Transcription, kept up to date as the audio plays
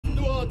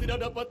tidak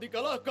dapat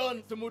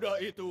dikalahkan semudah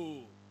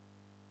itu.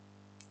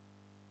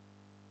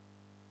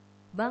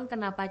 Bang,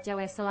 kenapa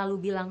cewek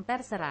selalu bilang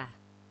terserah?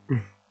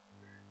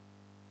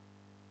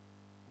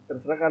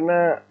 Terserah karena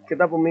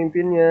kita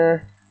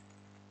pemimpinnya.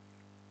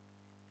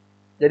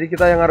 Jadi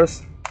kita yang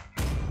harus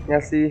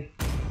ngasih.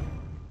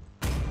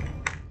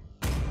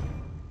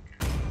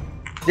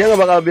 Dia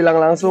nggak bakal bilang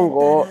langsung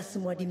kok.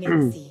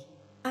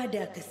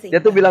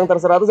 Dia tuh bilang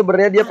terserah tuh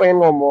sebenarnya dia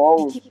pengen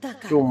ngomong,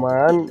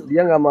 cuman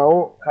dia nggak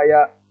mau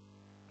kayak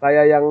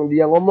yang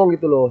dia ngomong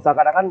gitu loh.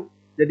 Seakan-akan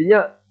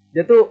jadinya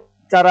dia tuh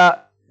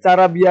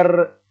cara biar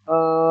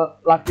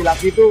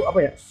laki-laki tuh apa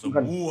ya?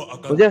 Bukan.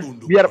 Maksudnya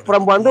biar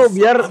perempuan tuh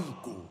biar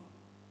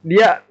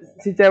dia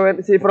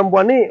si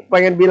perempuan nih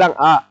pengen bilang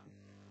A,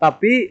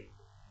 tapi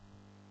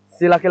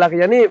si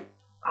laki-lakinya nih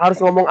harus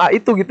ngomong A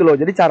itu gitu loh.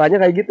 Jadi caranya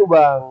kayak gitu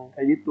bang,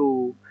 kayak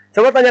gitu.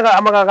 Coba tanya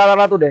sama Kak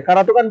Ratu deh. Kak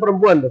Ratu kan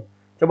perempuan tuh.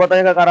 Coba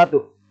tanya ke Kak Ratu.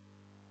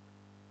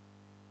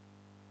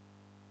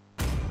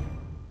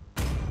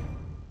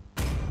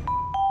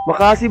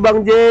 Makasih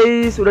Bang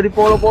Jay sudah di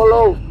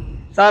follow.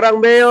 Sarang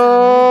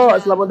Beo,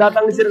 selamat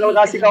datang di Circle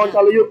Kasih kawan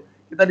Kaluyuk.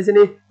 Kita di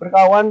sini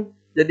berkawan.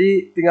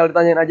 Jadi tinggal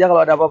ditanyain aja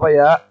kalau ada apa-apa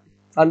ya.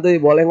 Santuy,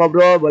 boleh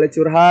ngobrol, boleh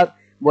curhat.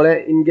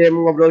 Boleh in-game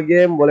ngobrol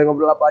game, boleh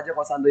ngobrol apa aja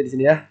kok santuy di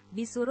sini ya.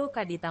 Disuruh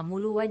Kadita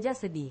mulu wajah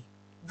sedih.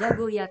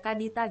 Jago ya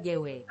Kadita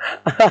gewe.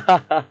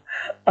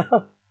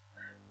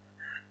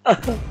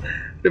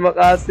 Terima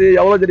kasih.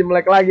 Ya Allah jadi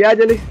melek lagi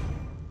aja nih.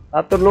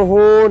 Atur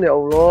nuhun ya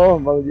Allah,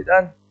 Bang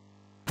Jidan.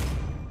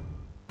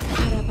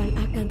 Harapan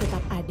akan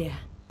tetap ada.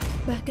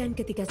 Bahkan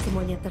ketika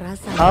semuanya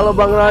terasa. Halo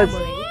Bang Raj.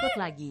 Boleh ikut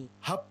lagi.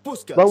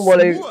 Hapuskan Bang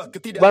boleh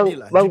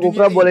Bang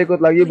Kukra boleh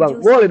ikut lagi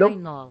Bang. Boleh dong.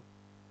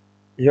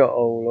 Ya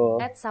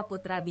Allah.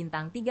 Saputra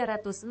bintang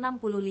 365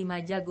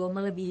 jago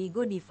melebihi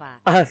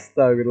Godiva.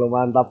 Astagfirullah,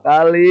 mantap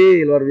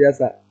kali, luar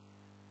biasa.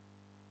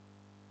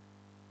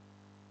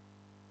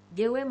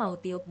 GW mau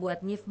tiup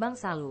buat ngif Bang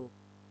Salu.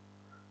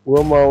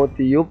 Gua mau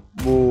tiup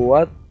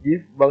buat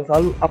ngif Bang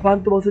Salu.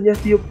 Apaan tuh maksudnya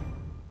tiup?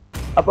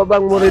 Apa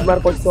Bang murid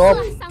Marco Shop?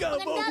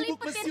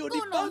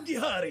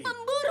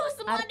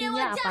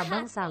 Artinya apa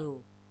Bang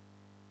Salu?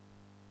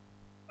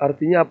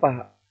 Artinya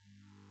apa?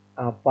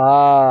 Apa?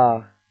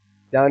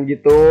 Jangan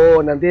gitu,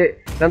 nanti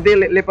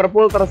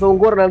Liverpool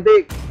tersungkur,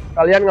 nanti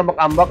kalian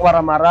ngambek-ngambek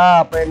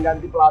marah-marah, pengen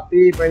ganti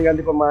pelatih, pengen ganti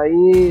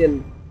pemain.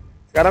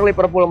 Sekarang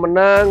Liverpool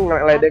menang,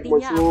 ngeledek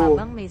musuh. Artinya apa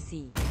Bang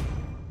Messi?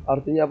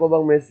 Artinya apa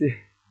Bang Messi?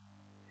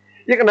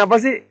 Ya kenapa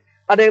sih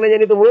ada yang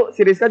nanyain itu mulu?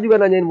 Si Rizka juga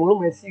nanyain mulu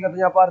Messi,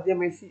 katanya apa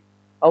artinya Messi?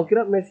 Aku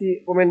kira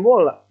Messi pemain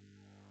bola.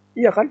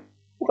 Iya kan?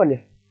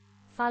 Bukan ya?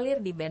 Valir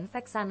di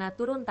Benfek sana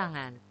turun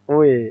tangan.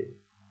 Wih.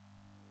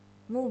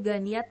 Muga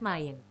niat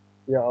main.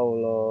 Ya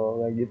Allah,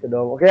 nggak gitu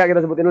dong. Oke ya,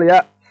 kita sebutin dulu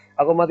ya.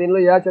 Aku matiin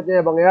dulu ya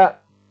chatnya ya Bang ya.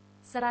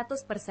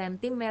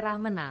 100% tim merah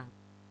menang.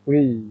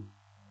 Wih,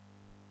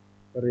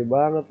 ngeri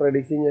banget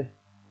prediksinya.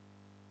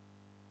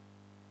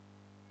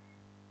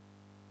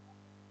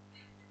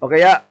 Oke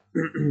ya,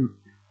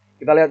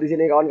 kita lihat di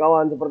sini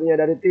kawan-kawan,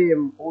 sepertinya dari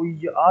tim. Oh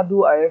iya,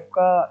 aduh AFK.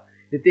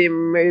 Di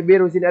tim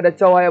Biru sini ada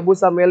Cowaya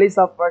Busa,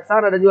 Melisa,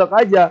 Faksana dan juga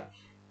Kaja.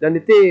 Dan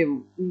di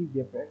tim,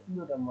 dia PS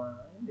ini udah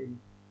main deh.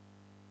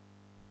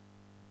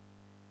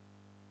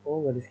 Oh,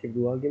 nggak di skip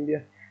 2 game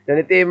dia. Dan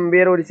di tim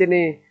Biru di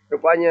sini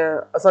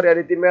rupanya,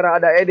 di tim merah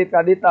ada Edit,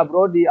 Kadita,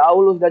 Brody,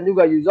 Aulus dan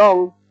juga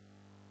Yuzong.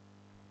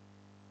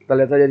 Kita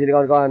lihat saja sini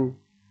kawan-kawan.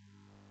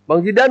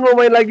 Bang Zidan mau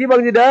main lagi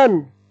Bang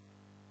Zidan.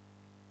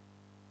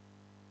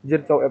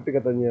 Jir cow epic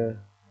katanya.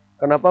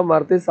 Kenapa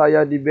Martis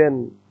saya di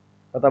ban?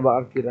 Kata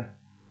Bang Akira.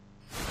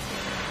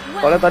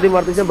 Soalnya tadi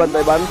Martisnya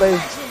bantai-bantai.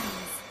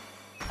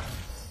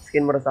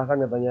 Skin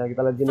meresahkan katanya.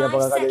 Kita lihat sini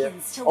apakah kajanya.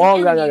 Oh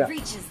enggak.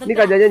 Ini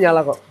kajanya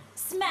nyala kok.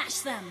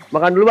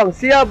 Makan dulu Bang.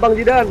 Siap Bang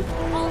Jidan.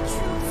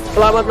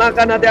 Selamat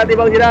makan, hati-hati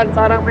Bang Jidan.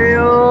 Sarang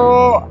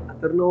Beo.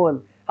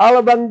 Afternoon. Halo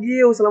Bang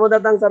Giu,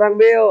 selamat datang Sarang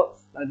Beo.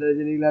 Nah, dari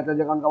sini lihat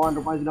aja kawan-kawan,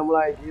 rupanya sudah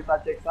mulai. Kita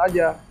cek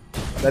saja.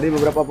 Dari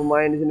beberapa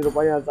pemain di sini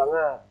rupanya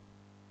sangat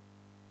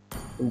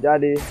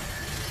menjadi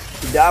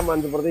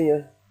idaman sepertinya.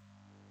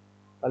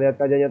 Kita lihat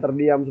kajanya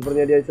terdiam,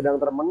 sepertinya dia sedang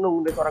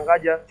termenung di seorang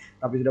kaja,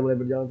 tapi sudah mulai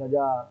berjalan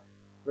saja.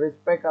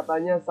 Respect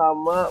katanya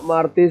sama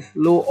Martis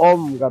lu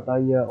om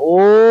katanya.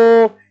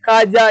 Oh,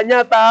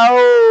 kajanya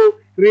tahu.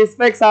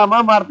 Respect sama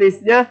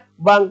Martisnya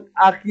Bang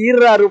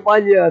Akira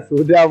rupanya.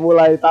 Sudah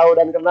mulai tahu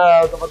dan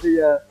kenal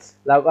sepertinya.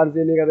 Lakukan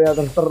sini katanya,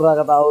 terserah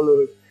kata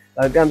Aulus.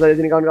 Lanjutkan saja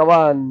sini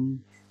kawan-kawan.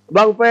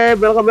 Bang Feb,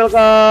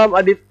 welcome.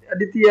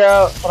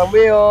 Aditya,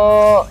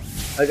 Prameo.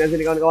 Lanjutkan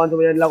sini kawan-kawan,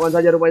 semuanya dilakukan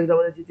saja. Rupanya sudah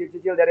mulai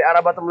cicil-cicil dari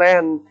arah bottom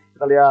lane.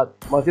 Kita lihat,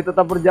 masih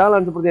tetap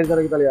berjalan seperti yang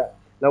sekarang kita lihat.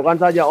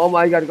 Lakukan saja, oh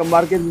my god,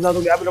 kembarkin bisa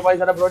untuk diambil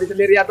rupanya sana Brody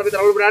sendirian, tapi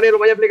terlalu berani,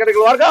 rupanya flicker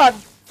dikeluarkan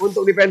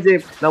untuk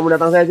defensif. Namun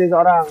datang saya sini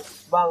seorang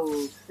Bang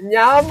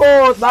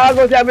nyambut,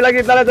 bagus diambil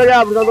lagi, kita lihat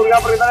saja berusaha untuk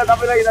diambil, kita lihat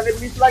tapi lagi dan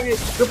miss lagi.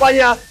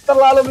 Rupanya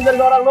terlalu mencari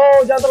seorang, no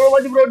jangan terlalu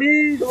maju Brody,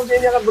 seperti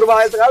ini akan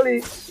berbahaya sekali.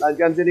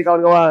 Lanjutkan sini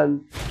kawan-kawan,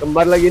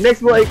 kembali lagi next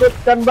mau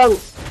ikutkan Bang?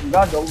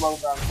 Enggak dong Bang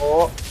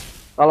Franco,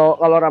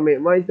 kalau rame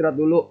mah istirahat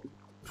dulu.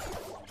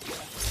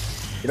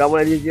 Sudah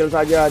mulai dicicil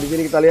saja. Di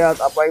sini kita lihat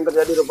apa yang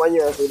terjadi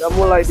rupanya. Sudah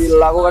mulai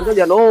dilakukan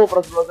saja. No,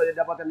 belum saja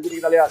dapatkan. Di sini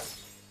kita lihat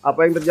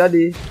apa yang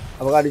terjadi.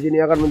 Apakah di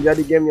sini akan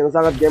menjadi game yang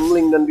sangat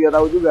gambling dan dia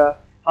tahu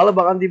juga. Halo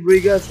Bang Anti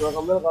Bri guys,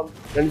 welcome.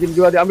 Dan di sini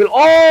juga diambil.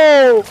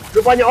 Oh,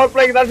 rupanya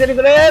outplay kita di sini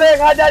sendiri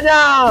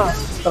kajanya.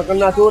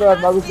 Terkena surat,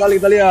 bagus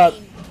sekali kita lihat.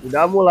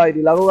 Sudah mulai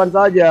dilakukan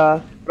saja.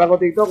 Perangko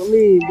TikTok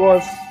nih,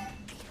 bos.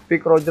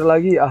 Pick Roger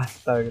lagi.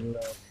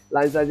 Astagfirullah.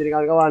 Lanjut saja nih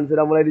kawan-kawan,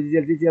 sudah mulai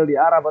dicicil-cicil di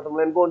arah bottom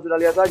lane pun sudah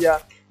lihat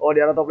saja. Oh, di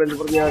arah top lane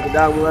supernya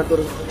sedang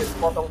mengatur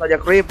potong saja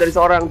creep dari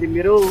seorang tim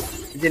biru.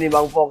 Di sini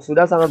Bang Fox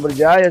sudah sangat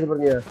berjaya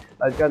sepertinya.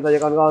 Lanjutkan saja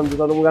kawan-kawan,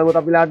 bisa mengganggu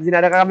tapi lihat di sini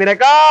ada kakak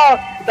mereka.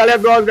 Kita lihat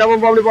bro, sudah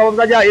membom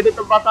saja. Itu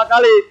tepat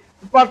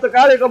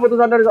sekali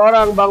keputusan dari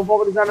seorang Bang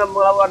Fox di sana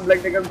melawan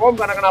Black Dragon Bomb.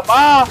 Karena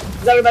kenapa?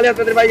 Bisa kita lihat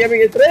Petri Bayi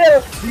Gaming Israel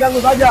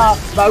diganggu saja.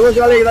 Bagus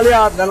sekali kita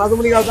lihat dan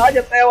langsung meninggal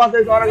saja, tewas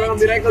dari seorang kakak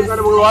mereka di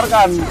sana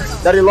mengeluarkan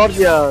dari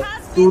lordnya.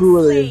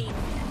 Turu katanya.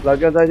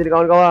 Lanjutkan saja di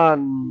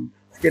kawan-kawan.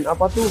 Skin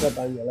apa tuh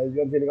katanya.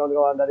 Lanjutkan sini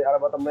kawan-kawan, dari arah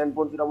bottom lane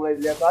pun sudah mulai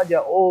dilihat saja.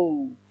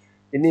 Oh,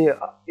 ini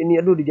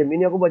aduh, di game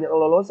ini aku banyak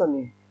lolosan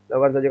nih.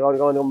 Lakukan saja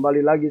kawan-kawan,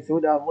 kembali lagi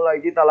sudah mulai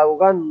kita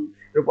lakukan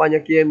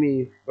rupanya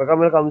Kiemi.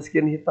 Welcome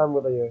skin hitam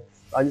katanya.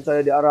 Lanjut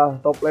saja di arah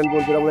top lane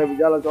pun sudah mulai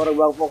berjalan seorang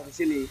Bang Fox di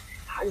sini.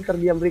 Hanya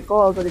terdiam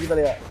recall saja kita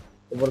lihat.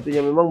 Sepertinya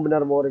memang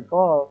benar mau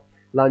recall.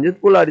 Lanjut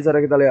pula di sana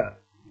kita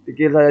lihat.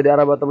 Pikir saya di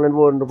arah bottom lane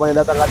pun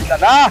rupanya datang lagi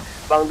sana.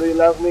 Bang, do you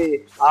love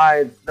me?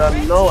 I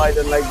don't know, I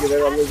don't like you.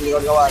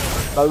 Kawan-kawan,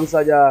 bagus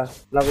saja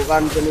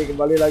lakukan sini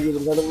kembali lagi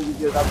bersama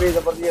mencicil, tapi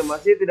sepertinya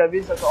masih tidak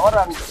bisa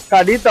seorang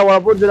Kadita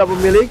walaupun sudah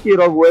memiliki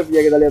rogue wave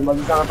nya. Kita lihat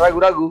masih sangat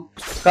ragu-ragu.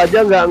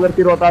 Kaja nggak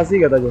ngerti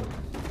rotasi katanya.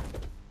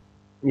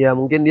 Ya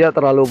mungkin dia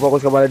terlalu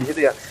fokus kepada di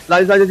situ ya.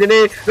 Lanjut saja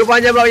sini,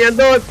 rupanya Bang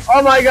Nyantut.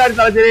 Oh my god,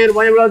 salah sini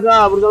rupanya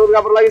berusaha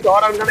cover lagi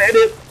seorang dengan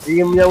edit.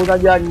 Ingin menyambut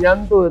saja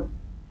Nyantut.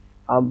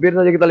 Hampir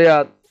saja kita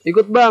lihat.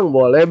 Ikut Bang,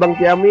 boleh Bang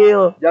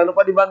Kiamil. Jangan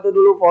lupa dibantu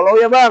dulu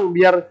follow ya Bang,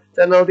 biar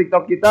channel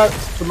TikTok kita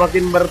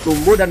semakin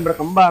bertumbuh dan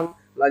berkembang.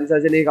 Lanjut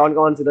saja nih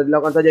kawan-kawan, sudah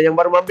dilakukan saja. Yang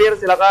baru mampir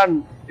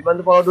silakan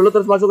dibantu follow dulu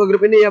terus masuk ke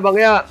grup ini ya Bang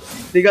ya.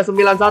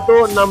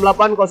 3916805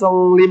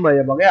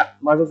 ya Bang ya.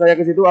 Masuk saya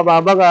ke situ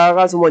abang-abang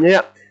kakak semuanya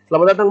ya.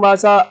 Selamat datang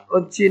bahasa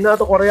Cina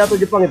atau Korea atau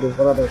Jepang itu.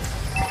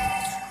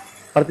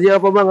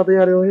 Artinya apa Bang?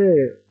 Katanya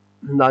Ryohe.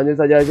 Lanjut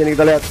saja sini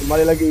kita lihat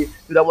kembali lagi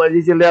sudah mulai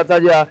dicicil, lihat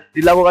saja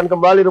dilakukan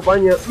kembali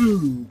rupanya.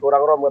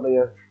 Kurang rom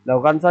katanya.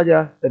 Lakukan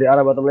saja dari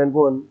arah bottom lane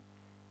pun.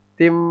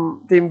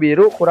 Tim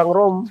biru kurang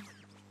rom.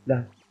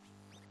 Dah.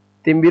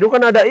 Tim biru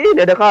kan ada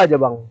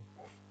Kaja Bang.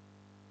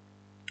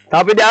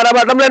 Tapi di arah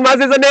bottom lane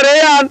masih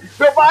sendirian.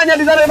 Rupanya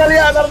di sana kita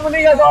lihat harus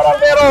meninggal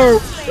seorang Vero.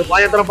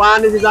 Rupanya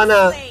terpanis di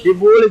sana.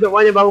 Dibully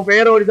rupanya Bang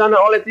Vero di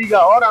sana oleh 3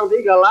 orang, 3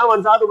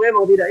 lawan 1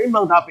 memang tidak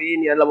imbang, tapi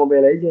ini adalah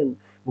Mobile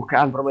Legends.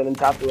 Bukan permainan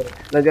catur.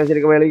 Nanti sini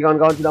kembali lagi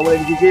kawan-kawan sudah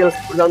mulai dicicil.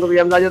 Berusaha untuk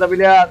diam saja tapi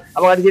lihat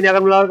apakah di sini akan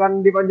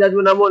melakukan Dipan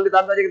Judgment, namun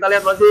ditahan saja kita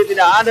lihat masih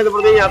tidak ada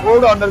sepertinya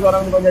cooldown dari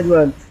seorang Dipan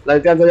Judgment.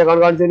 Lanjutkan saja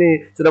kawan-kawan sini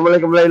sudah mulai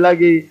kembali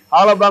lagi.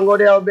 Halo Bang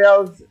Godel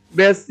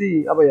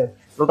Besti apa ya?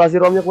 Rotasi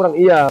romnya kurang.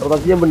 Iya,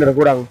 rotasinya bener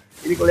kurang.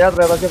 Ini kelihatan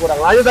rotasinya kurang.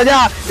 Lanjut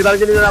saja. Kita di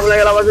sini sudah mulai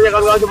lawan saja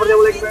kawan-kawan, sepertinya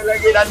mulai kembali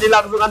lagi dan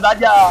dilangsungkan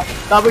saja.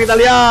 Tapi kita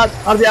lihat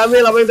harus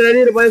diambil apa yang terjadi,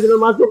 rupanya sudah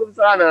masuk ke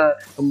sana.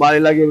 Kembali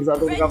lagi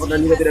bersatu di cover dan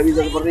juga tidak bisa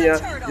sepertinya.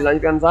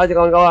 Dilanjutkan saja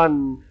kawan-kawan.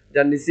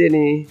 Dan di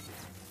sini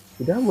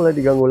sudah mulai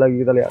diganggu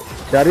lagi kita lihat.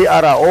 Dari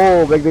arah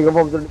back to the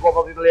bomb sudah di-pop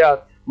up kita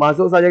lihat.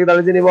 Masuk saja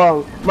kita di sini Bang.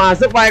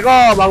 Masuk Pak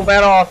Eko, Bang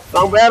Pero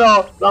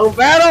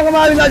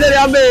kembali saja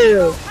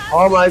diambil.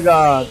 Oh my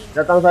god.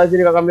 Datang saya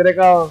sini kakak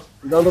mereka.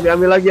 Bisa untuk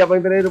diambil lagi apa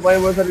yang terjadi,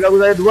 rupanya bisa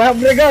diganggu saya 2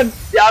 Dragon.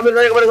 Diambil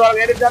saja kepada seorang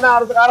edit sana,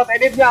 harus sekarat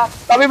editnya.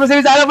 Tapi masih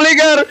bisa ada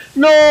flicker.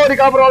 No, di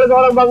cover oleh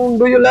seorang Bang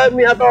Do You Love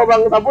Me atau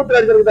Bang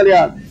Saputra di sana kita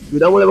lihat.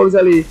 Sudah mulai bagus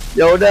sekali.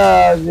 Ya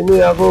udah, sini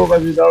aku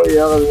kasih tahu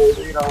ya kalau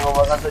itu kita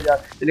ngomongkan saja.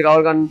 Ini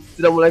kawan kan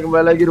sudah mulai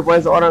kembali lagi,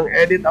 rupanya seorang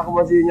edit. Aku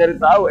masih nyari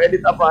tahu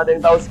edit apa, ada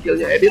yang tahu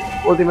skillnya edit,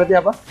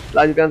 ultimate-nya apa.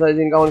 Lanjutkan saja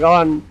sini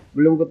kawan-kawan.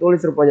 Belum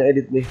ketulis rupanya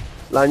edit nih.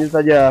 Lanjut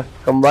saja.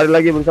 Kembali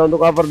lagi berusaha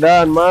untuk cover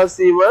dan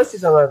masih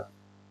sangat.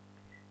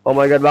 Oh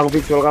my god Bang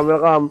Fix, welcome.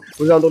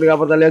 Berusaha untuk di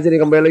cover dan lihat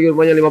sini kembali lagi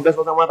rupanya 15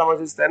 pasang mata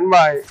masih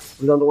standby.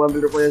 Berusaha untuk ngambil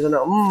rupanya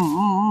sana.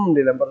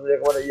 Dilempar saja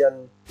kepada Ian.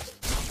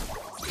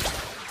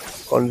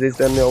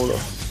 Konsisten ya Allah,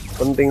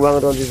 penting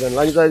banget konsisten.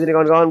 Lanjut saja sini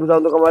kawan-kawan, berusaha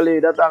untuk kembali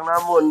datang,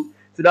 namun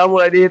sudah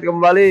mulai dihit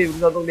kembali,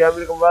 berusaha untuk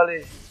diambil kembali.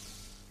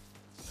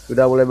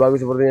 Sudah mulai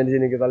bagus sepertinya di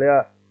sini kita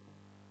lihat.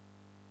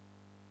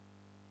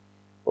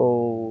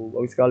 Oh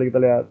bagus sekali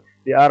kita lihat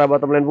di arah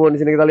bottom lane pun di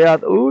sini kita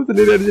lihat.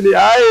 Sendiri di sini,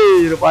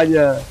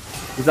 rupanya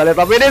bisa lihat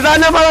tapi di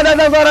sana malah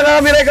datang seorang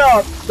kakak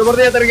mereka.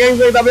 Sepertinya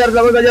tergengsel tapi harus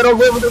lakukan saja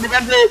rogue untuk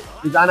defensi.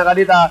 Di sana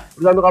Kadita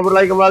berusaha untuk kabur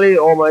lagi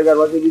kembali. Oh my god,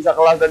 masih bisa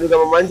kelas dan juga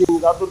memancing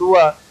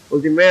 1-2.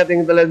 Ultimate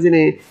yang kita lihat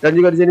sini dan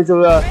juga di sini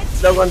sudah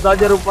dilakukan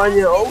saja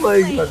rupanya. Oh my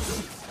god.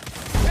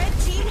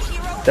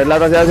 Dan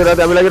latas yang sudah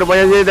diambil lagi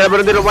rupanya sini, tidak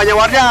berhenti rupanya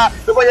warga.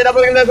 Rupanya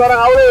dapat dari seorang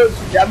Aulus.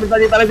 Diambil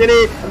saja tanah sini.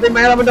 Nanti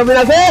Merah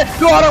mendominasi.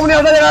 2 orang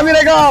meninggal saja kami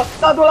mereka.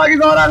 1 lagi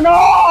seorang. No.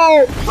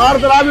 Harus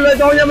terambil dari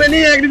cowoknya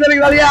Maniac di sini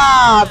kita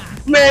lihat.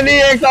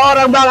 Maniac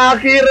seorang Bang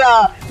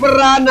Akira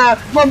merana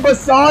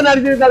mempesona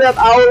di sini. Kita lihat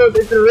Aulus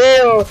is the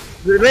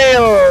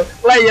real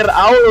player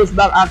Aulus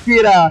Bang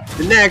Akira,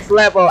 the next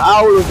level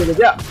Aulus ini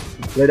ya.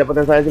 Sudah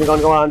dapatkan saya sini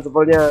kawan-kawan,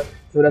 sepertinya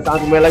sudah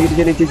sangat mulai lagi di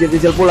sini,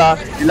 cicil-cicil pula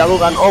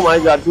dilakukan. Oh my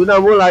god, sudah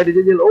mulai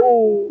dicicil.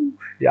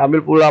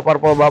 Diambil pula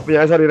purple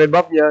buff-nya, red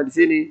buff-nya di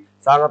sini.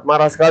 Sangat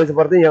marah sekali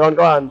sepertinya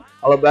kawan-kawan.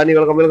 Kalau berani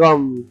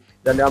welcome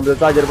dan diambil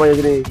saja rupanya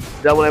sini.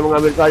 Sudah mulai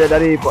mengambil saja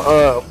dari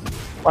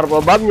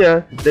purple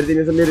buff-nya dari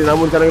sini sendiri.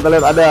 Namun sekarang kita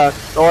lihat ada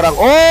seorang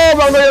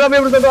Bang Doya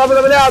tapi bersatu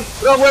ambil lihat.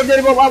 Rock web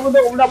jadi pop up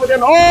untuk mendapatkan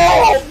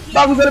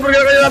bagus dari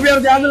pergerakannya tapi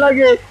harus diambil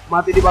lagi.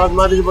 Mati dibalas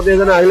mati seperti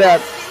sana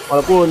lihat.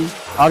 Walaupun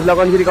harus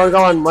dilakukan sini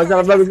kawan-kawan, masih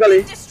sangat bagus sekali.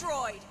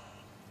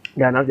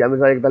 Dan harus diambil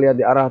saja, kita lihat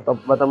di arah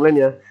top bottom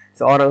lane-nya.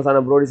 Seorang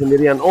sana Brody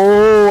sendirian.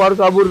 Harus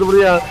kabur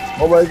sepertinya.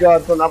 Oh my god,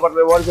 sound apart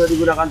memory sudah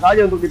digunakan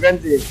saja untuk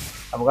defensif.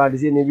 Apakah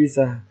di sini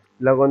bisa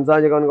dilakukan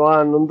saja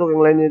kawan-kawan untuk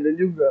yang lainnya dan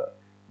juga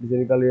di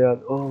sini kita lihat.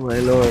 Oh my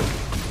lord.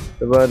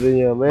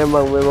 Sepertinya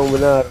memang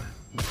benar.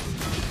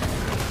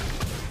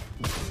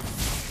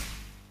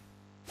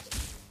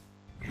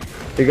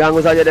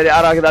 Diganggu saja dari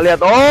arah, kita lihat.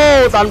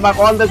 Tanpa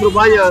kontes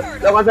rupanya.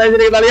 Lakukan saya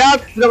sini, kita lihat.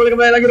 Sudah mulai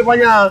kembali lagi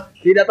rupanya.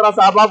 Tidak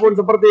terasa apapun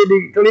seperti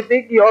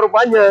dikelitiki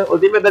rupanya.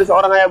 Ultimate dari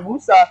seorang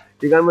Hayabusa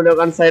dengan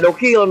mendapatkan shadow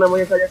kill,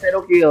 namanya saja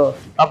shadow kill.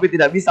 Tapi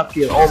tidak bisa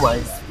kill. Oh my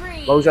god.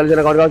 Bagus sekali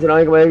sana kawan-kawan,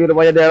 sudah kembali lagi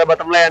rupanya daerah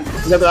bottom lane.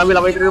 Bisa terambil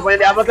apa yang rupanya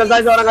diamankan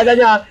saja seorang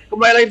gajahnya.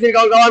 Kembali lagi sini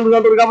kawan-kawan, berusaha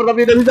untuk recover tapi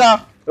tidak bisa.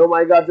 Oh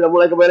my god, sudah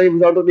mulai kembali lagi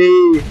berusaha untuk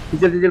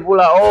dicicil-cicil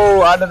pula.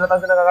 Ada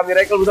datang sana kakak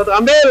miracle berusaha untuk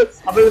ambil.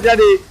 Apa yang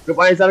terjadi?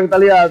 Rupanya sekarang kita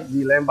lihat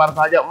dilempar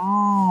saja.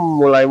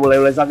 Mulai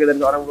sakit dari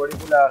seorang Brody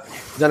pula.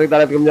 Sekarang kita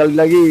lihat kembali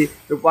lagi.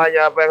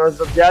 Rupanya apa yang harus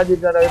terjadi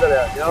di sana kita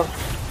lihat. Ya.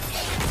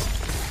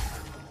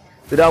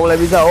 Sudah mulai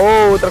bisa.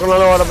 Terkenal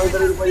lawan apa yang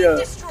terjadi rupanya.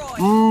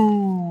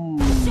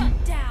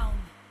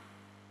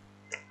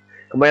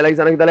 Kembali lagi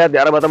sana kita lihat di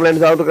arah bottom lane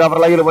untuk cover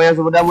lagi rupanya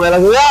sudah mulai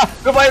langsung ya.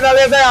 Rupanya kita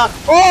lihat saya.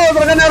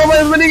 Terkena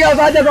rupanya meninggal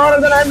saja seorang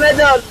sana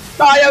Legend.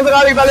 Sayang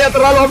sekali kita lihat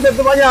terlalu update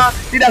semuanya.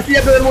 Tidak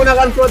siap dengan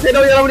menggunakan squad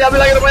shadow yang diambil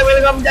lagi rupanya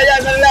meninggal menjaya.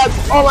 Kita lihat.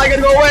 Oh my god,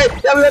 go away.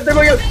 Yang lihat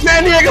triple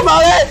Maniac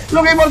kembali.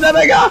 Looking for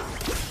Zebega.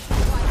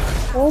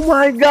 Oh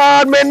my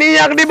god,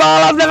 Maniac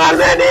dibalas dengan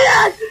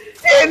Maniac.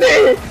 Ini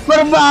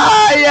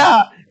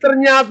berbahaya.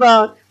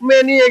 Ternyata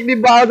Maniac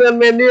dibalas dengan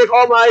Maniac.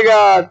 Oh my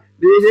god.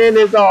 Di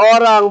sini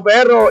seorang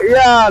Pero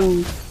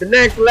Ian, the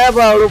next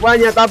level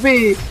rupanya,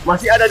 tapi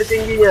masih ada di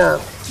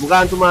tingginya.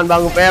 Bukan cuma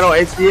Bang Pero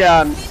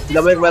Ian. Sudah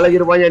kembali lagi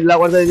rupanya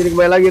dilakukan saja sini,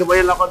 kembali lagi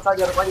rupanya dilakukan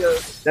saja rupanya.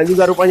 Dan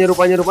juga rupanya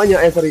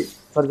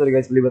sorry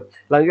guys, belibet.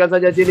 Lanjutkan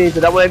saja sini,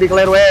 sudah mulai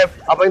declare wave.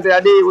 Apa yang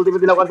terjadi?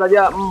 Ultimate dilakukan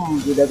saja.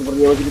 Tidak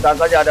sepertinya masih ditahan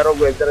saja, ada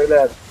rogue wave.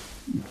 Lihat.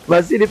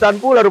 Masih ditahan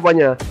pula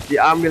rupanya.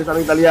 Diambil sana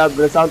kita lihat,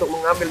 berusaha untuk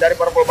mengambil dari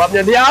purple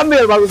buff-nya.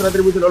 Diambil, bagus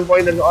retribution on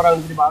point dari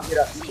seorang di Bang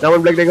Akira.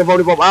 Namun Black Dagger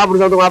di pop up,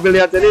 berusaha untuk mengambil,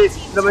 lihat sini.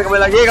 Sudah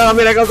kembali lagi, kalau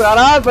Miracle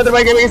sekarang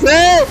Butterfly Gaming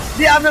istri.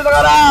 Diambil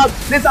sekarang.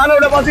 Di sana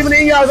udah pasti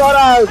meninggal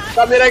seorang.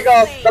 Tapi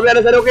Miracle, tapi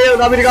ada shadow kill,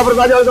 tapi di cover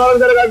saja oleh seorang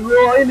shadow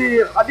ini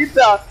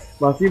Aditya.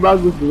 Masih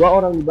bagus, dua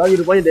orang dibagi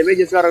rupanya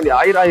damage sekarang di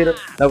akhir-akhir.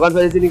 Lakukan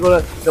saja sini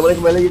kalau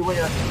kembali lagi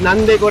rupanya.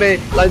 Nande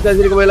Kore, lanjut saja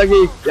sini kembali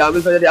lagi.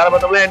 Diambil saja di arah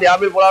bottom lane,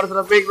 diambil pola harus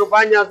pick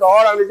rupanya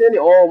seorang di sini.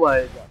 Oh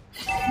my god.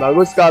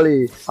 Bagus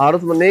sekali.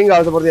 Harus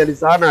meninggal sepertinya di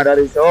sana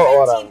dari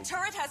seorang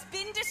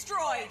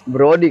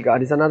Brody kah?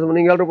 Di sana harus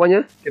meninggal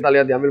rupanya. Kita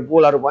lihat diambil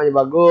pula rupanya,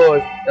 bagus.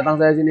 Datang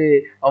saya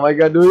sini. Oh my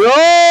god,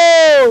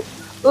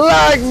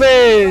 like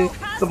me.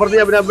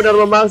 Sepertinya benar-benar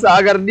memaksa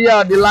agar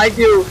dia di like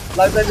you.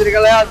 Lanjut saja jadi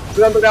kalian.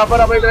 Bukan untuk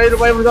apa yang terakhir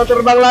rupanya berusaha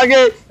terbang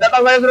lagi.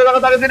 Datang saya sudah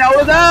datang sini.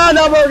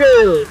 Double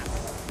kill.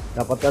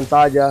 Dapatkan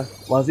saja.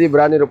 Masih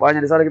berani rupanya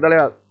di sana kita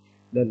lihat.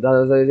 Dan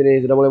datang saya sini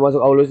sudah mulai masuk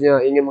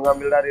Aulusnya, ingin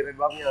mengambil dari red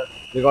buff-nya.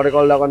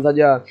 Recall lakukan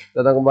saja.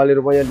 Datang kembali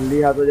rupanya,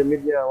 dilihat saja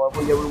mid-nya.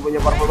 Walaupun dia belum punya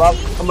purple buff.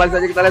 Kembali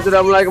saja kita lihat sudah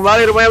mulai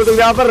kembali rupanya untuk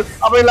cover.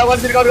 Apa yang dilakukan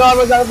sini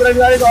kawan-kawan sangat berani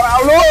dari seorang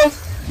Aulus.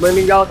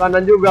 Meninggal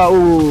kanan juga.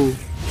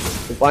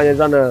 Rupanya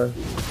sana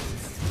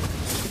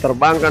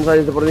terbangkan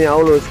saja sepertinya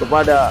Aulus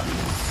kepada.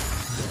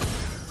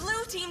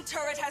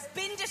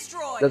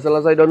 Dan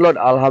selesai download,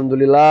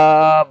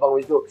 alhamdulillah Bang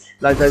Wisnu.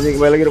 Dan saya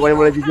kembali lagi rupanya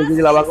mulai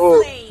cicil-cicil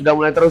abangku. Sudah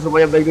mulai terus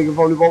rupanya baik lagi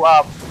form di pop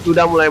up.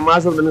 Sudah mulai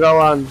masuk dan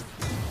kawan.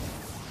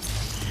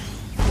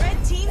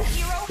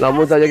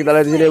 Namun saja kita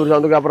lihat di sini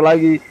berusaha untuk cover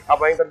lagi.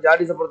 Apa yang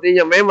terjadi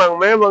sepertinya memang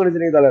di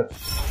sini kita lihat.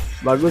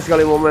 Bagus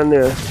sekali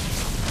momennya.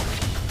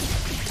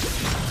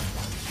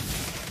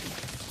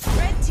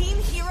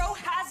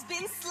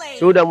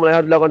 Sudah mulai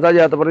harus dilakukan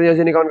saja sepertinya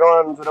sini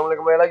kawan-kawan. Sudah mulai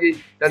kembali lagi.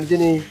 Dan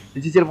sini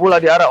dicicil pula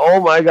di arah. Oh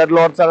my god,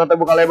 Lord sangat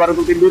terbuka lebar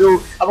untuk tim biru.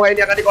 Apakah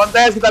ini akan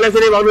dikontes? Kita lihat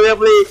sini Bang Dunia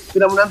Pli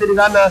sudah menanti di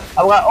sana.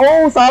 Apakah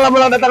salah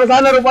malah datang ke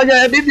sana rupanya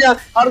editnya.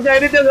 Harusnya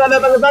editnya nggak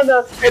datang ke sana.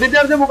 Editnya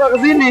harusnya buka ke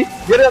sini.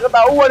 Biar nggak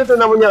ketahuan itu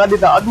namanya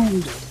Adita.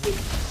 Aduh.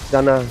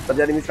 Sana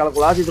terjadi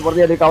miskalkulasi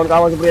sepertinya di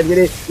kawan-kawan seperti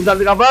ini. Bisa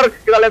di cover,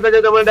 kita lihat saja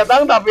udah mulai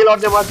datang, tapi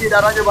Lordnya masih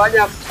darahnya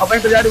banyak. Apa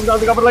yang terjadi? Bisa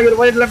di cover lagi,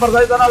 rupanya dilempar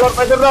saja sana Lord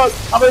Fighter Dog.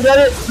 Apa yang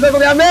terjadi? Sudah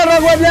diambil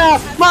buatnya,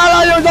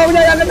 malah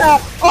Yosongnya yang kena.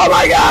 Oh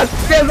my god,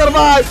 dia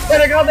survive.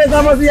 PDKT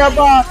sama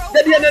siapa?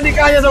 Jadian yang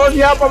nikahnya sama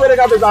siapa?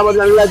 PDKT sama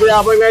sekali lagi.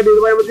 Apa yang lagi?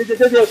 Supaya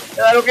mencicil,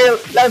 lalu kill,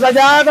 langsung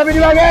saja, tapi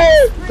dibagi.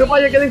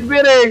 Supaya killing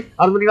spirit,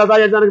 harus meninggal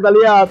saja. Sana kita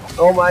lihat.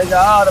 Oh my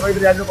god, apa yang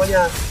terjadi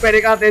rupanya?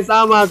 PDKT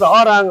sama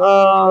seorang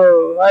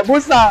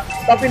busa,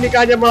 tapi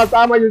nikahnya malah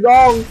sama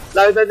Yuzong.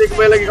 Lalu saja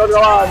kembali lagi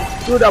kawan-kawan.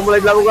 Sudah mulai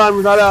dilakukan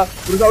misalnya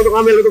berusaha untuk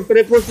ambil untuk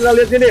straight push. Kita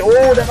lihat sini. Oh,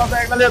 udah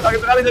selesai kita lihat. Akhir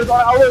sekali dari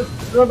seorang awal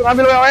berusaha untuk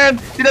ambil WON.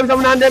 Tidak bisa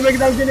menahan damage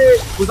kita di sini.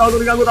 Berusaha untuk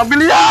diganggu tapi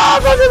lihat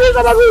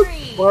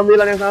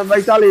pengambilan yang sangat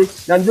baik sekali.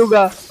 Dan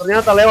juga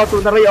ternyata lewat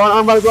sebentar lagi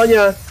orang bang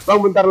tuanya. Bang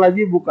bentar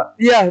lagi buka.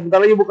 Iya, bentar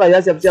lagi buka ya.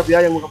 Siap-siap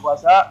ya yang buka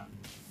puasa.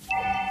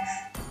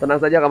 Tenang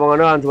saja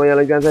kawan-kawan, semuanya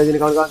lanjutkan saya sini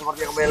kawan-kawan.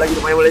 Seperti yang kembali lagi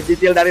rupanya mulai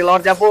cicil dari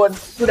Lordnya pun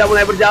sudah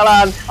mulai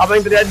berjalan. Apa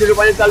yang terjadi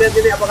rupanya kita lihat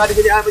sini, apakah di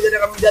sini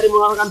akan menjadi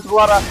mengeluarkan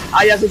suara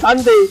ayah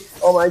Susanti.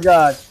 Oh my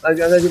god,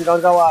 lanjutkan saya sini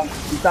kawan-kawan.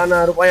 Di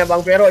sana rupanya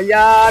Bang Pero,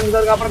 ya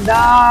bisa cover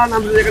dan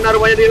hampir saja kena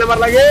rupanya dilempar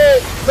lagi.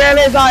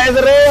 Melisa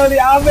Ezreal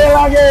diambil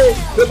lagi.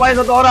 Rupanya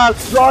satu orang,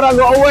 dua orang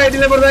go away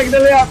dilempar lagi kita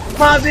lihat.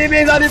 Masih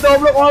bisa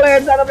ditoblok oleh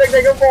sana Black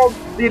Dragon Bomb.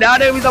 Tidak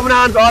ada yang bisa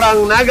menahan seorang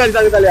naga di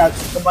sana kita lihat.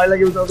 Kembali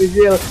lagi untuk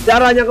official,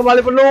 caranya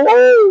kembali penuh.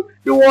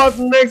 You want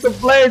next to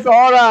play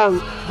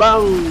seorang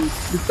Bang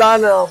di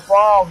sana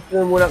Fox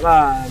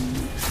menggunakan.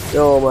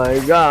 Oh my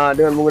god,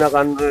 dengan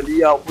menggunakan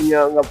dia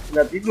punya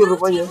nggak tidur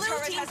rupanya.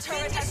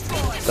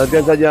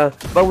 Latihan saja.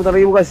 Bang bentar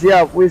lagi buka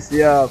siap, wis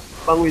siap.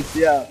 Bang wis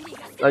siap.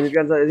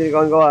 Lanjutkan saja sini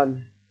kawan-kawan.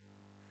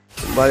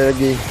 Kembali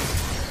lagi.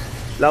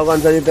 Lakukan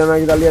saja karena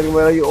kita lihat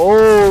kembali lagi.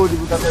 Oh,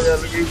 diputar saja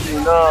lagi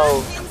now.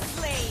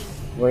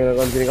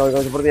 Menggunakan sini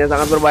kawan-kawan sepertinya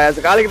sangat berbahaya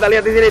sekali. Kita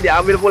lihat di sini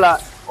diambil pula.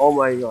 Oh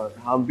my god,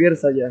 hampir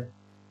saja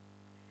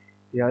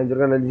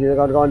dihancurkan. Dan di sini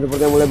kawan-kawan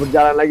sepertinya mulai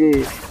berjalan lagi.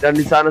 Dan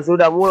di sana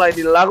sudah mulai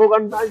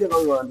dilakukan saja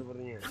kawan-kawan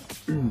sepertinya.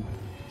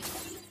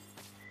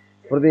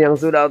 Seperti yang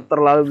sudah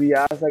terlalu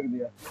biasa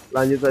gitu ya.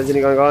 Lanjut saja sini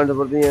kawan-kawan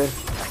sepertinya.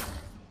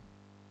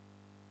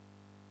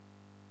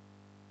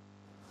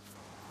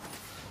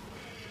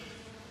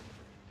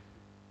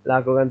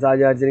 Lakukan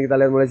saja. Di sini kita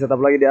lihat mulai setup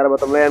lagi di arah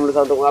bottom lane,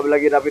 berusaha untuk mengambil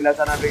lagi, tapi di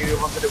sana Biru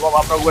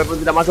gue pun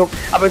tidak masuk.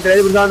 Apa yang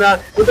terjadi bersama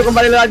untuk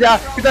kembali saja.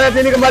 Kita lihat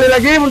sini kembali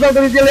lagi, berusaha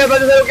untuk lihat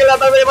saja saya kill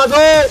atas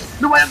masuk.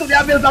 Lumayan untuk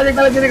diambil saja.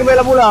 Kita lihat sini kembali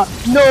pula.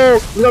 No,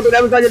 berusaha untuk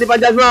diambil saja di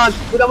Panjasman.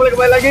 Sudah mulai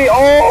kembali lagi.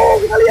 Oh,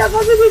 kita lihat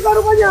masih bisa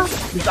rupanya.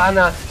 Di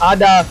sana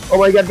ada. Oh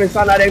my god,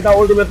 Vexana. Ada yang tahu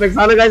ultimate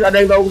Vexana guys? Ada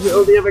yang tahu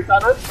ultimate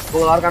Vexana?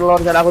 Mengeluarkan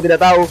Lord dan aku tidak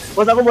tahu.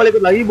 Mas aku boleh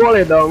ikut lagi?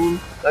 Boleh dong.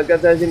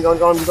 Lanjutkan saya sini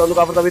kawan-kawan, bisa untuk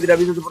cover tapi tidak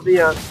bisa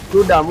sepertinya.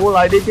 Sudah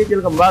mulai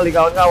dicicil kembali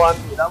kawan-kawan.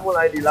 Sudah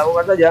mulai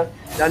dilakukan saja.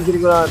 Dan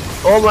sini kawan.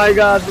 Oh my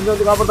god, bisa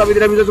untuk cover tapi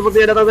tidak bisa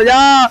sepertinya. Datang saja.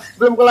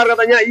 Belum kelar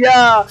katanya.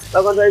 Iya.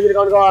 Lakukan saya sini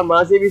kawan-kawan.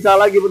 Masih bisa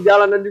lagi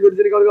berjalan dan juga di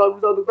sini kawan-kawan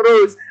bisa untuk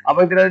terus. Apa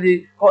yang terjadi?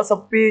 Kok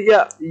sepi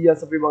ya? Iya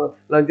sepi banget.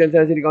 Lanjutkan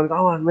saya sini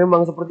kawan-kawan.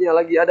 Memang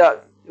sepertinya lagi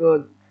ada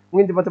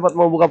mungkin cepat-cepat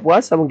mau buka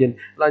puasa mungkin.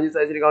 Lanjut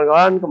saya sini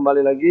kawan-kawan.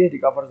 Kembali lagi di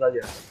cover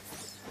saja.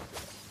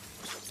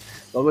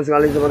 Bagus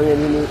sekali sepertinya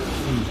ini.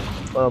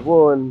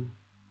 Walaupun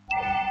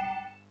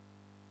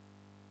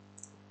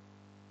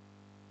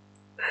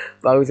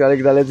bagus sekali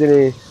kita lihat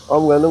sini.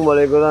 Om gantung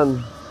boleh ikutan.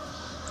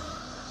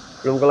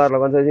 Belum kelar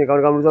lakukan saya sini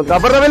kawan-kawan berusaha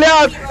cover tapi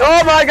lihat.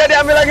 Oh my god,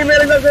 diambil lagi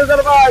Merah dan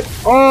survive.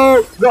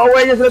 Oh, go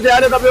away-nya sudah tidak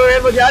ada tapi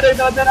WN masih ada di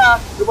sana.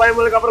 Rupanya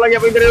mulai cover lagi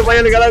apa yang terjadi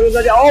rupanya negara langsung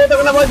saja. Oh,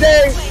 terkena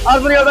bojeng.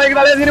 Harus meninggal lagi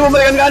kita lihat sini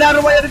memberikan keadaan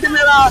rupanya di tim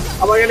Merah.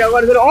 Apa yang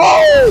dilakukan di sini?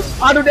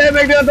 Oh, aduh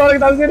damage dengan seorang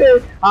kita di sini.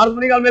 Harus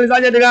meninggal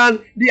Melisanya dengan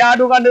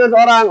diadukan dengan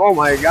seorang. Oh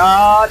my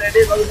god, ini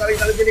bagus sekali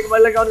kita sini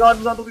kembali lagi kawan-kawan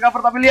berusaha untuk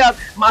cover tapi lihat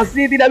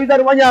masih tidak bisa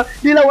rupanya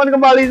dilakukan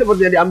kembali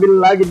sepertinya diambil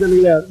lagi dan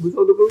lihat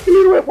berusaha untuk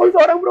clear weapon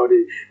seorang Brody.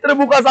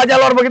 Terbuka saja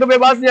Lord begitu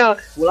bebasnya.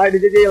 Mulai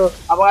dicicil.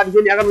 Apakah di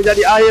sini akan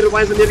menjadi akhir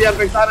rupanya sendirian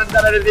Vexana dan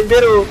dari tim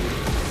Biru.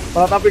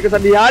 Tetapi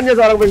kesedihannya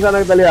seorang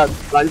Vexana kita lihat.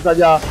 Lanjut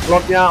saja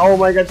Lordnya. Oh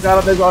my god,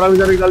 sekarang dari seorang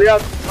Vexana kita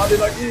lihat. Mati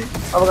lagi.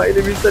 Apakah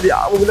ini bisa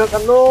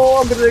menggunakan? No,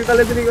 hampir kita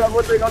lihat ini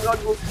buat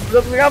kawan-kawanku.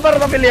 Sudah kabar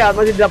tapi lihat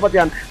masih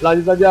didapatkan.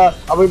 Lanjut saja.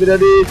 Apa yang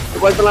terjadi?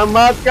 Supaya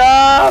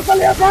selamatkan. Kita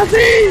lihat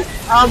masih.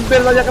 Hampir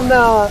saja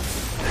kena.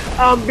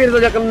 Hampir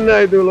saja kena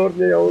itu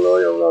Lordnya. Ya Allah,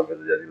 ya Allah, hampir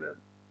terjadi.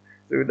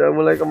 Sudah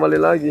mulai kembali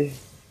lagi.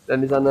 Dan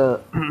di sana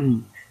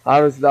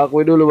harus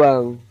diakui dulu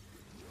bang.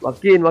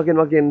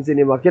 Makin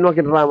sini makin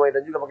ramai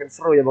dan juga makin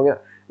seru ya bang ya.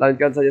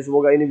 Lanjutkan saja,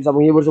 semoga ini bisa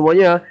menghibur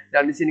semuanya.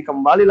 Dan di sini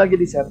kembali lagi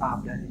di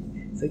setup dari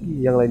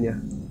segi yang lainnya.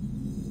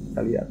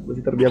 Kita lihat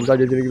masih terdiam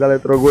saja sini, kita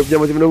lihat Rogue-nya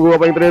masih menunggu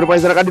apa yang terjadi.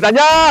 Rupanya akan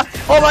ditanya.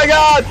 Oh my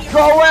god,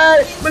 go away,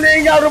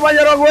 meninggal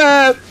rupanya Rogue.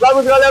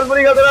 Bagus sekali harus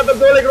meninggal karena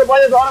terculik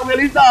rupanya seorang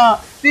Melisa.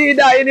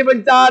 Tidak, ini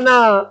bencana,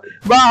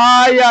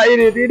 bahaya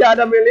ini. Tidak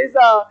ada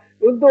Melisa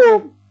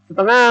untuk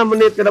setengah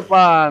menit ke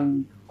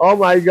depan. Oh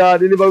my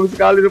god, ini bagus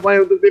sekali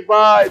rupanya untuk tim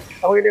fight.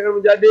 Apa ini akan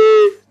menjadi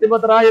tim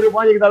terakhir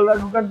rupanya kita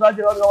lakukan saja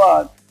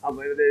kawan-kawan. Apa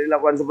yang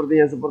dilakukan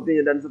sepertinya.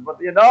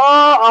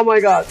 Oh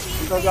my god.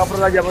 Kita cover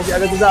saja, masih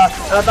agak susah.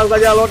 Datang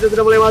saja, Lordnya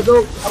sudah mulai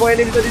masuk. Apa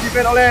ini bisa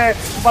di-defend oleh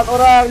 4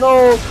 orang?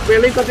 No.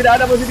 Melisa tidak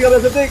ada, masih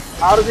 13 detik.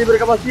 Harus diberi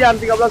kepastian.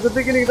 13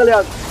 detik ini kita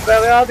lihat.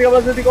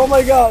 13 detik. Oh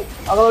my god.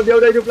 Kalau dia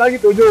udah hidup lagi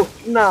 7,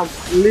 6, 5,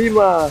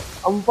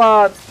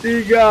 4,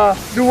 3,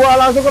 2,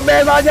 langsung ke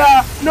base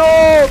aja.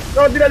 No.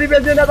 Kalau tidak di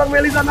base datang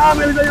Melisa. Nah,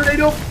 Melisa udah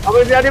hidup. Apa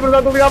yang terjadi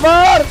bersatu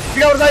Bigabar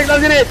saja kita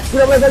sini.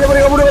 Sudah mulai saja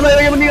mereka mudah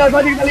lagi meninggal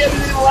saja. Kita lihat di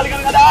sini mengalihkan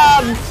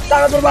keadaan.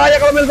 Sangat berbahaya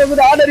kalau Melisa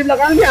sudah ada di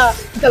belakangnya.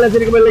 Kita lihat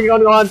sini kembali lagi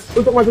kawan-kawan.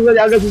 Untuk masuk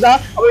saja agak susah.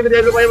 Apa yang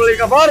terjadi rupanya mulai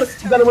cover.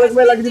 Kita mulai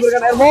kembali lagi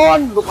diberikan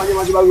airborne. Rupanya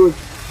masih bagus.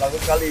 Bagus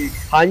sekali.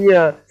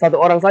 Hanya 1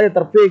 orang saja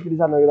terpick di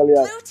sana kita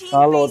lihat.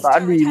 Kalau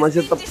tadi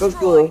masih tetap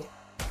kekeh.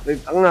 Di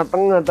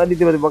tengah-tengah tadi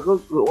tiba-tiba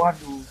kekeh.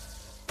 Waduh.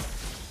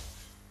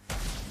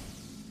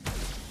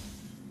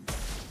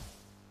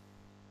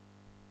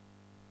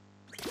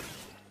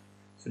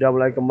 Sudah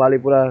mulai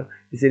kembali pula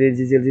di sini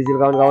cicil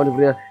kawan-kawan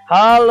sepertinya.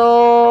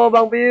 Halo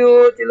Bang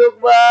Biru, Ciluk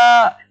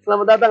Mbak.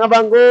 Selamat datang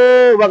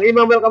abangku. Bang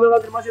Imam welcome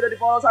terima kasih sudah di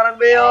follow sarang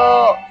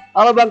Beo.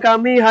 Halo Bang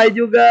kami, hai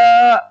juga.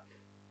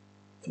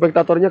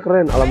 Spektatornya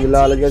keren.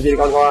 Alhamdulillah lagi sini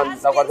kawan-kawan.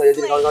 Lakukan saja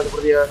sini kawan-kawan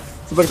sepertinya.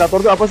 Spektator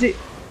itu apa sih?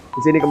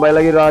 Di sini kembali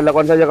lagi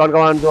lakukan saja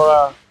kawan-kawan.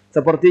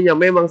 Sepertinya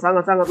memang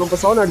sangat-sangat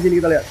mempesona di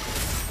sini kita lihat.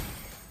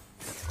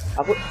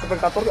 Aku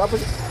spektator itu apa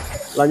sih?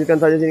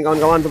 Lanjutkan saja sini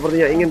kawan-kawan,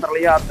 sepertinya ingin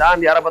terlihat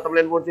dan di arah bottom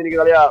lane pun sini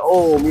kita lihat.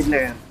 Oh, mid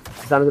lane.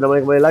 Di sana sudah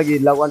mulai kembali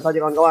lagi. Dilakukan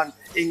saja kawan-kawan.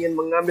 Ingin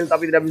mengambil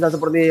tapi tidak bisa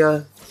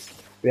sepertinya.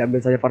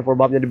 Diambil saja purple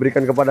buff-nya diberikan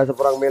kepada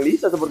seorang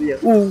Melisa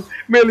sepertinya.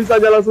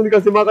 Melisanya langsung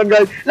dikasih makan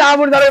guys.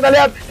 Namun sekarang kita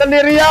lihat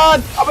sendirian.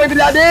 Apa yang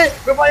terjadi?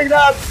 Rupanya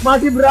kita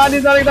masih berani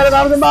sekarang kita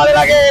harus kembali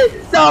lagi.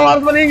 Jauh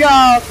harus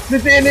meninggal. Di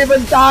sini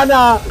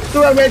bencana.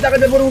 Tukang beca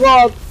kecebur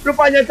got.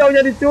 Rupanya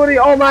cowoknya dicuri.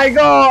 Oh my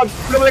god.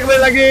 Belum boleh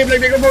kembali lagi.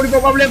 Black mau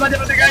dibawa lihat aja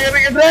ketika yang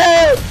bikin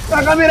drill.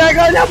 Kakak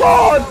miregalnya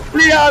bot.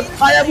 Lihat.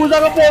 Ayah busa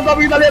ngepol. Tapi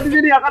kita lihat di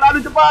sini akan adu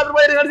cepat.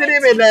 Rupanya dengan sini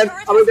midland.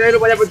 Apa yang terjadi?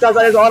 Rupanya pecah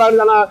saja seorang di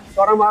sana.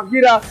 Seorang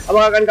Makira.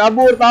 Apakah akan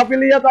kabur? Tapi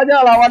lihat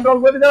saja lawan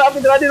drone gue tidak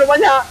terjadi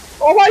rupanya.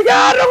 Oh my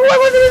god, gue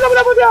masih bisa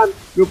mendapatkan.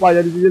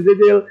 Rupanya di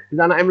cicil di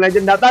sana M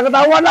Legend datang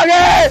ketahuan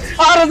lagi.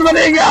 Harus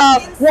meninggal.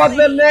 What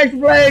the next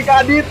play?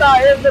 Kadita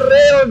is the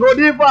real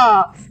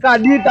Godiva.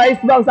 Kadita is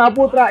Bang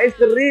Saputra is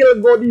the real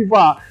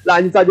Godiva.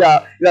 Lanjut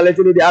saja. Kita lihat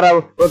sini di arah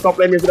top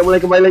lane sudah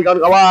mulai kembali lagi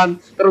kawan-kawan.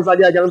 Terus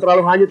saja jangan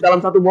terlalu hanyut dalam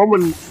satu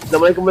momen.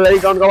 Sudah mulai kembali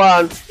lagi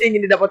kawan-kawan.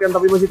 Ingin didapatkan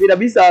tapi masih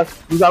tidak bisa.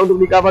 Berusaha untuk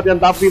didapatkan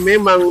tapi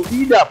memang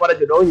tidak pada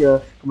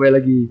jodohnya. Kembali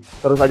lagi.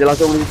 Terus saja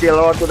langsung mencicil.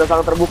 Sudah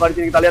sangat terbuka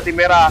di sini kita lihat tim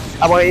merah.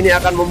 Apakah ini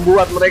akan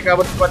membuat mereka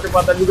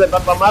bercepat-cepatan juga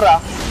tanpa marah?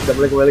 Sudah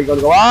mulai kembali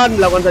kawan-kawan.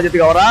 Dilakukan saja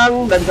 3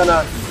 orang dan di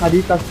sana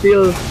Kadita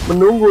still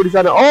menunggu di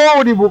sana. Oh,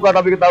 dibuka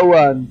tapi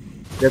ketahuan.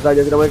 Lihat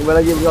saja sudah mulai kembali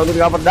lagi berusaha untuk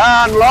di-cover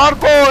dan Lord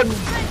pun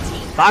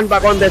tanpa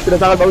kontes sudah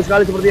sangat bagus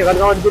sekali sepertinya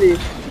kawan-kawan di sini.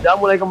 Sudah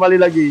mulai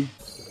kembali lagi.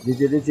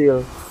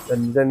 Dicil-cicil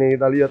dan di sana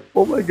kita lihat.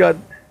 Oh my god.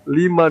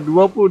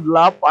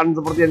 5-28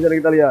 seperti yang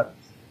kita lihat.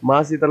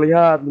 Masih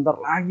terlihat bentar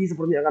lagi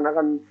sepertinya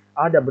akan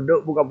ada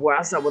beduk buka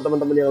puasa buat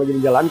teman-teman yang lagi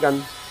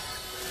menjalankan.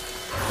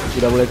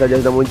 Sudah mulai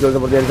saja sudah muncul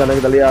seperti yang sana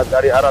kita lihat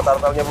dari arah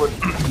turtle-nya pun.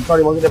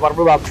 Sorry maksudnya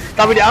purple buff.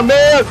 Tapi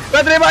diambil.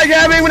 Keterima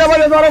gaming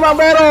mendapatkan seorang Bang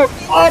Biru.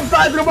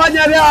 Offside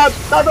rupanya lihat.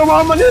 Satu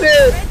momen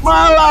ini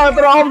malah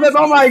ter-offside.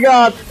 Oh my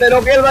god.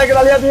 Shadow kill lagi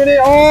kita lihat ini.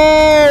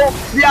 Oh,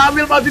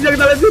 diambil pastinya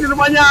kita lihat sini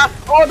rupanya.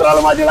 Oh,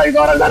 terlalu maju lagi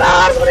seorang dan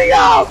harus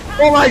meninggal.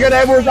 Oh my god,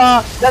 Ebusa.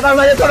 Datang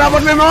saja sudah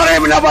dapat memori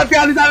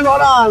mendapatkan di sana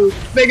seorang.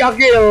 Mega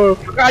kill.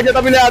 Aja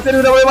tapi lihat sini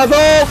sudah mulai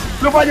masuk.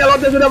 Rupanya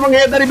Lordnya sudah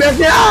menghit dari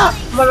base-nya.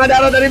 Memang ada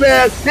arah dari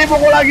base.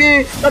 Dipukul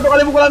lagi. Satu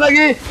kali pukulan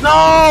lagi.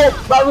 No.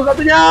 Bagus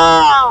satunya.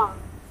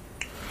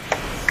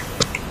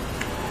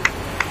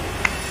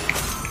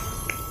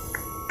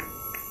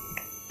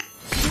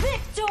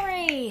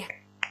 Victory.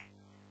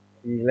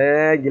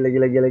 Gile.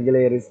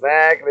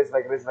 Respect.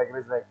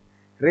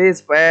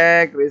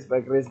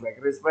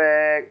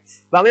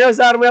 Bang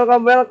Yosar,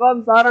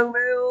 welcome. Sarang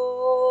Beo.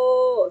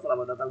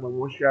 Selamat datang Bang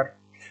Mosyar.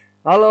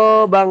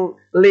 Halo Bang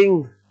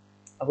Ling.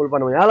 Aku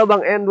lupa namanya. Halo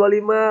Bang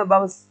N25,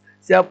 Bang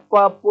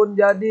siapapun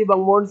jadi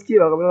Bang Monski.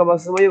 Welcome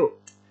semua yuk.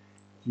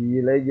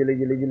 Gile.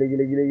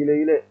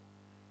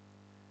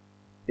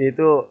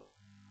 Itu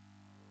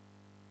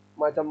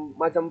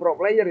macam pro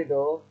player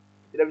itu.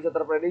 Tidak bisa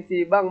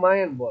terprediksi. Bang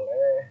main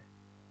boleh.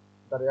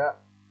 Bentar ya.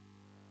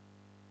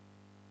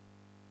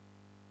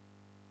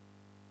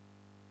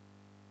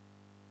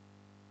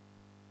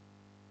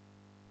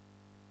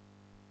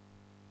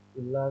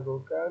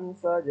 Dilakukan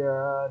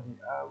saja,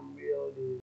 diambil di